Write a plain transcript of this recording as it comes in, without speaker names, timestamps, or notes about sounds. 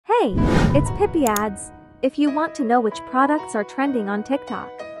Hey, it's Pipiads. If you want to know which products are trending on TikTok,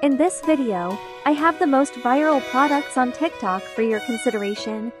 in this video, I have the most viral products on TikTok for your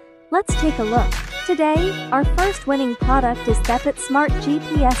consideration. Let's take a look. Today, our first winning product is Pipiads Smart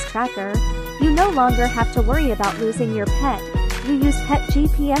GPS Tracker. You no longer have to worry about losing your pet. You use Pet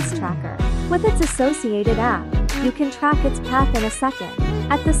GPS Tracker. With its associated app, you can track its path in a second.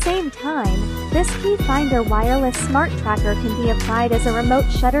 At the same time, this key finder wireless smart tracker can be applied as a remote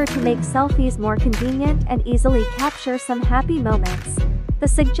shutter to make selfies more convenient and easily capture some happy moments. The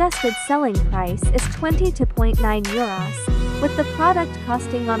suggested selling price is 22.9 euros, with the product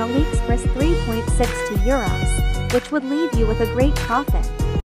costing on AliExpress 3.62 euros, which would leave you with a great profit.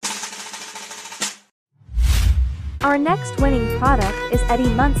 Our next winning product is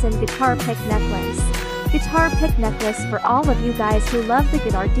Eddie Munson Guitar Pick Necklace. Guitar pick necklace for all of you guys who love the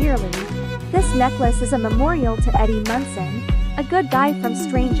guitar dearly. This necklace is a memorial to Eddie Munson, a good guy from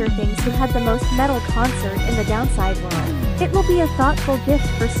Stranger Things who had the most metal concert in the downside world. It will be a thoughtful gift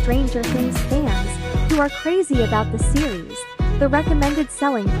for Stranger Things fans who are crazy about the series. The recommended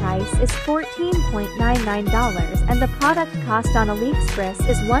selling price is $14.99 and the product cost on AliExpress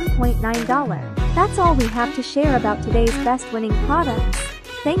is $1.9. That's all we have to share about today's best winning products.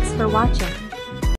 Thanks for watching.